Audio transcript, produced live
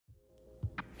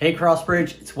Hey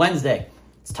Crossbridge, it's Wednesday.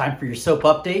 It's time for your SOAP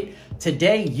update.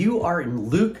 Today you are in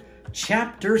Luke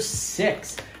chapter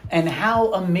 6. And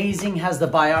how amazing has the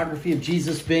biography of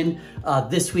Jesus been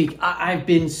this week? I've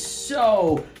been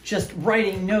so just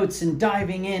writing notes and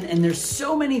diving in, and there's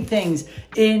so many things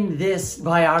in this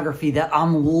biography that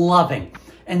I'm loving.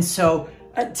 And so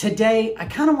today, I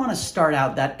kind of want to start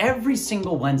out that every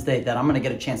single Wednesday that I'm going to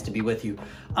get a chance to be with you,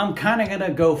 I'm kind of going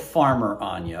to go farmer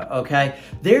on you, okay?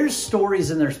 There's stories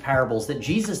and there's parables that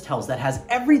Jesus tells that has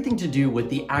everything to do with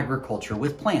the agriculture,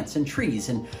 with plants and trees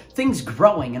and things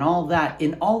growing and all that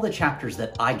in all the chapters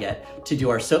that I get to do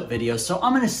our SOAP videos. So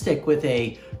I'm going to stick with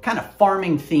a kind of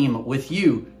farming theme with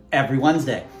you every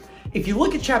Wednesday. If you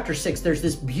look at chapter 6, there's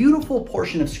this beautiful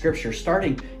portion of scripture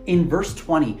starting in verse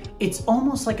 20. It's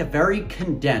almost like a very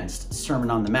condensed Sermon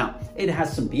on the Mount. It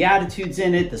has some Beatitudes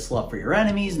in it, this love for your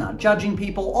enemies, not judging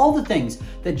people, all the things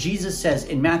that Jesus says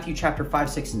in Matthew chapter 5,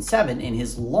 6, and 7 in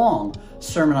his long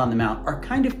Sermon on the Mount are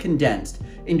kind of condensed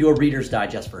into a Reader's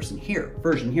Digest version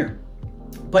here.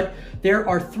 But there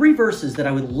are 3 verses that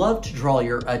I would love to draw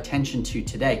your attention to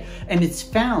today, and it's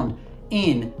found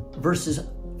in verses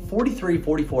 43,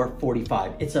 44,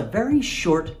 45. It's a very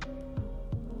short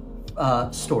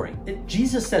story.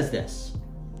 Jesus says this: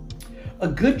 a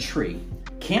good tree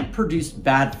can't produce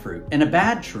bad fruit, and a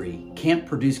bad tree can't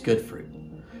produce good fruit.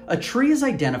 A tree is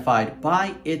identified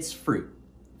by its fruit.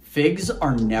 Figs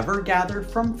are never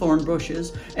gathered from thorn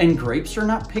bushes, and grapes are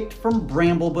not picked from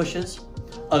bramble bushes.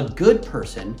 A good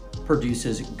person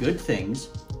produces good things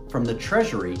from the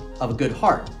treasury of a good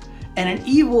heart, and an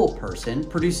evil person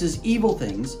produces evil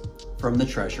things from the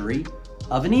treasury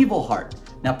of an evil heart.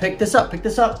 Now pick this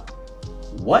up.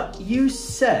 What you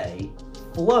say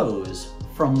flows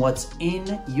from what's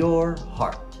in your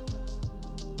heart.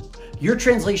 Your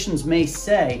translations may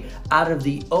say, out of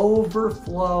the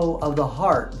overflow of the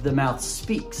heart, the mouth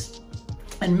speaks.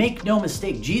 And make no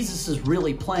mistake, Jesus is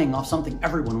really playing off something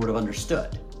everyone would have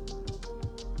understood.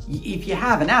 If you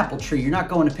have an apple tree, you're not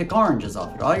going to pick oranges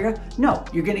off it, are you? No,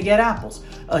 you're going to get apples.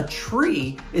 A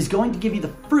tree is going to give you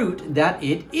the fruit that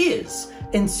it is.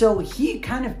 And so he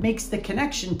kind of makes the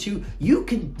connection to, you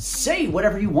could say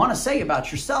whatever you want to say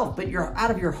about yourself, but out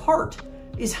of your heart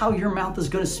is how your mouth is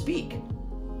going to speak.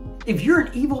 If you're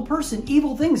an evil person,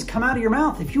 evil things come out of your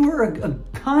mouth. If you are a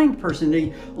kind person,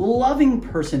 a loving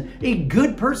person, a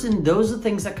good person, those are the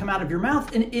things that come out of your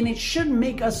mouth. And it should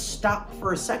make us stop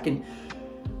for a second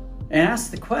and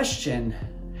ask the question,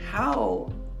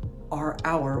 how are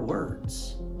our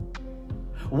words?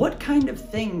 What kind of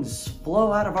things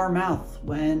flow out of our mouth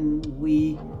when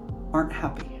we aren't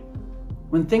happy?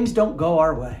 When things don't go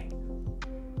our way?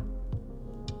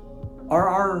 Are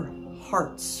our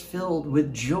hearts filled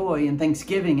with joy and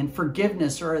thanksgiving and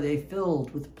forgiveness, or are they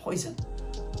filled with poison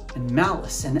and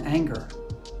malice and anger?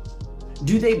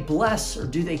 Do they bless or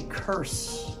do they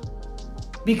curse?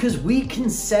 Because we can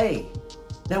say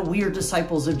that we are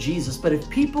disciples of Jesus, but if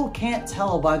people can't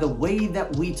tell by the way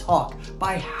that we talk,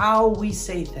 by how we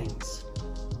say things,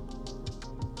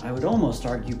 I would almost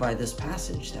argue by this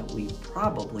passage that we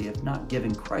probably have not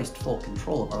given Christ full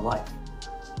control of our life.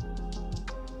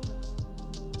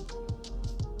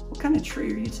 What kind of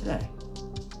tree are you today?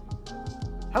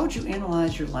 How would you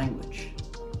analyze your language?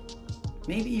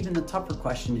 Maybe even the tougher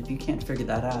question, if you can't figure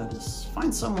that out, is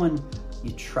find someone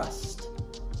you trust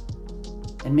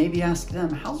and maybe ask them,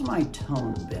 how's my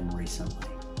tone been recently?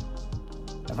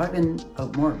 Have I been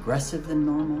more aggressive than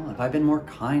normal? Have I been more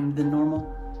kind than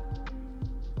normal?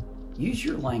 Use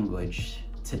your language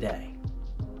today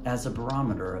as a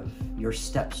barometer of your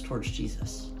steps towards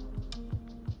Jesus.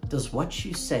 Does what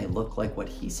you say look like what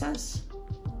he says?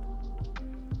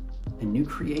 A new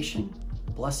creation,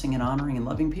 blessing and honoring and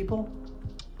loving people?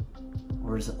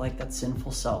 Or is it like that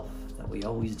sinful self that we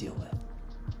always deal with?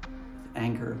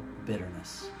 Anger,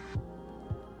 bitterness,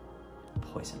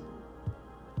 poison.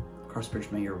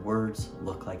 Crossbridge, may your words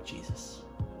look like Jesus.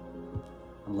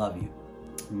 I love you,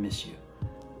 I miss you,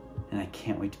 and I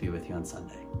can't wait to be with you on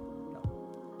Sunday.